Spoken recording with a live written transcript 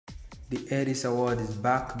The Headies Award is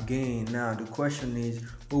back again. Now the question is,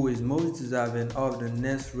 who is most deserving of the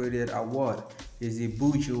next rated award? Is it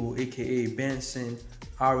Buju, aka bnxn,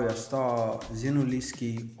 Ayra Starr,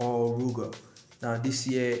 Zinoleesky, or Ruger? Now this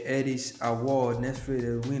year Headies Award next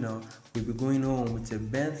rated winner will be going on with a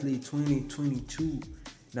Bentley 2022.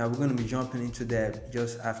 Now we're going to be jumping into that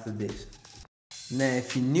just after this. Now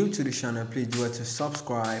if you're new to the channel, please do it to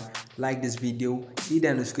subscribe, like this video, hit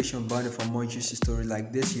that notification button for more juicy stories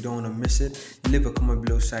like this. You don't want to miss it. Leave a comment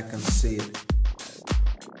below so I can see it.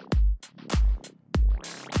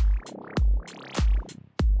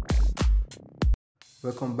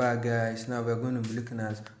 Welcome back guys. Now we're going to be looking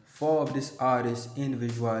at 4 of these artists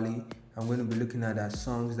individually. I'm going to be looking at their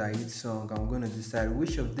songs, their hit song. I'm going to decide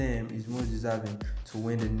which of them is most deserving to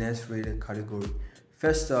win the next rated category.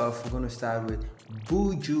 First off, we're going to start with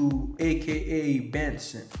Buju, aka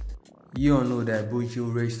bnxn. You all know that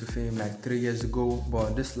Buju raised to fame like 3 years ago,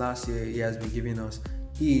 but this last year he has been giving us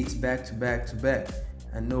hits back to back to back.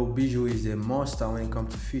 I know Buju is a monster when it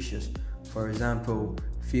comes to features. For example,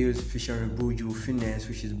 Fields featuring Buju, Finesse,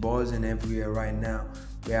 which is buzzing everywhere right now.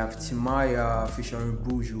 We have Timaya featuring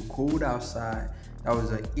Buju, Cold Outside. That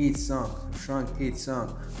was a hit song, a strong hit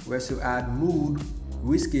song. We also had Mood,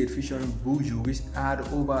 wizkid featuring Buju, which had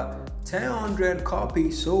over 1,000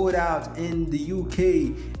 copies sold out in the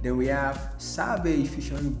UK. Then we have Savage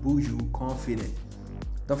featuring Buju, Confident.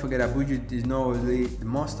 Don't forget that Buju is not only the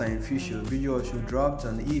monster in future. Buju also dropped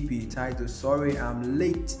an EP titled Sorry I'm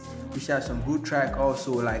Late, which has some good track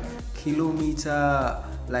also like Kilometer,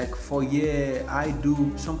 like For Yeah, I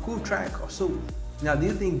Do, some cool track also. Now do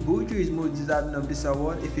you think Buju is most deserving of this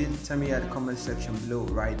award? If you tell me at the comment section below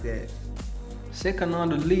right there. Second on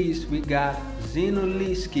the list, we got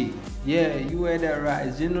Zinoleesky. Yeah, you heard that right.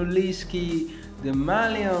 Zinoleesky, the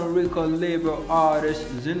Malian record label artist.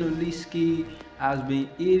 Zinoleesky has been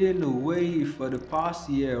eating the wave for the past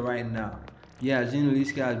year right now. Yeah,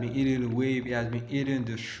 Zinoleesky has been eating the wave. He has been eating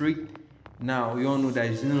the street. Now, we all know that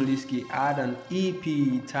Zinoleesky had an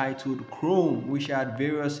EP titled Chrome, which had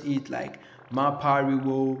various hits like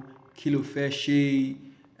Mahbad, Kilometer,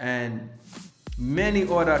 and many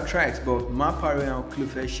other tracks, but Mahbad and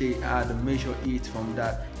Kilometer are the major hits from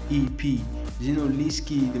that EP.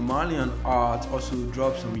 Zinoleesky, the Malian art, also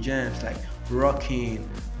dropped some gems like Rockin',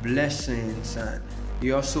 Blessings, and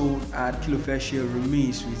he also had Kilometer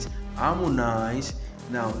remix with Harmonize.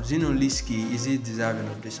 Now, Zinoleesky, is he deserving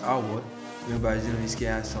of this award? Remember, Zinoleesky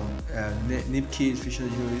had some Kids featuring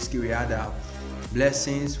Zinoleesky. We had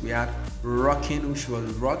Blessings, we had Rockin', which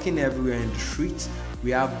was rocking everywhere in the streets. We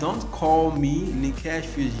have Don't Call Me,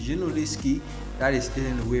 kesh with Zinoleesky, that is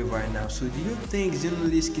hitting the wave right now. So do you think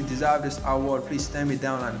Zinoleesky deserves this award? Please tell me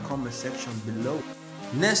down in the comment section below.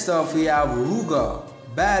 Next up we have Ruger,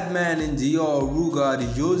 Bad Man in Dior. Ruger,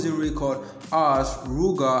 the chosen record artist.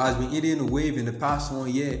 Ruger has been hitting the wave in the past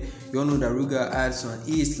 1 year. You all know that Ruger had some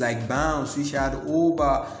hits like Bounce, which had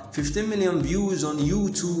over 15 million views on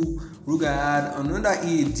YouTube. Ruger had another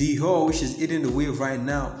hit, dior, which is hitting the wave right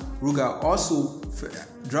now. Ruger also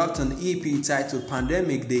dropped an EP titled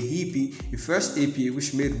Pandemic, the EP, the first EP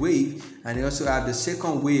which made wave, and he also had the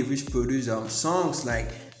second wave which produced songs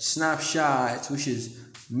like Snapshot, which is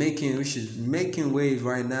making waves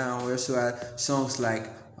right now. We also had songs like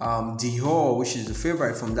dior, which is the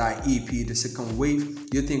favorite from that EP, the second wave.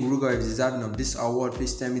 Do you think Ruger is deserving of this award?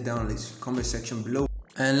 Please tell me down in the comment section below.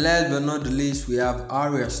 And last but not the least, we have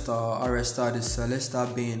Ayra Starr. Ayra Starr, the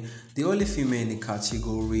Celesta, being the only female in the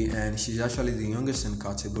category, and she's actually the youngest in the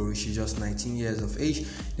category. She's just 19 years of age.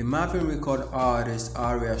 The Malian record artist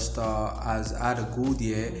Ayra Starr has had a good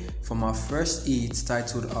year from her first hit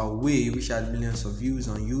titled Away, which had millions of views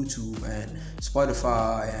on YouTube and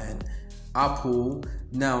Spotify and Apple.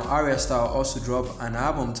 Now, Ayra Starr also dropped an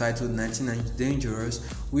album titled 19 Dangerous,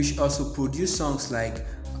 which also produced songs like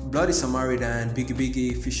Bloody Samaritan,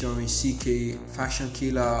 Biggie featuring ckay, Fashion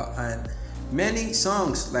Killer, and many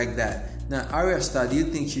songs like that. Now, Ayra Starr, do you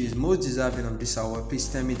think she is most deserving of this award? Please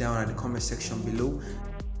tell me down in the comment section below.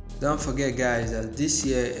 Don't forget guys that this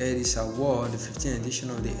year Headies Award, the 15th edition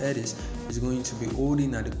of the Headies, is going to be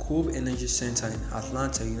holding at the Kobe Energy Center in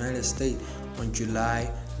Atlanta, United States on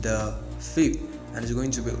July the 5th, and it's going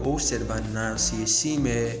to be hosted by Nancy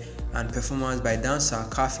Sime and performance by dancer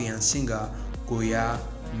Kafi and singer Goya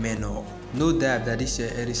Menor. No doubt that this year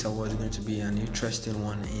Headies Award is going to be an interesting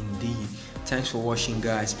one indeed. Thanks for watching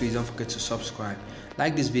guys. Please don't forget to subscribe,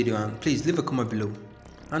 like this video, and please leave a comment below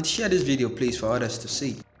and share this video please for others to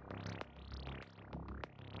see.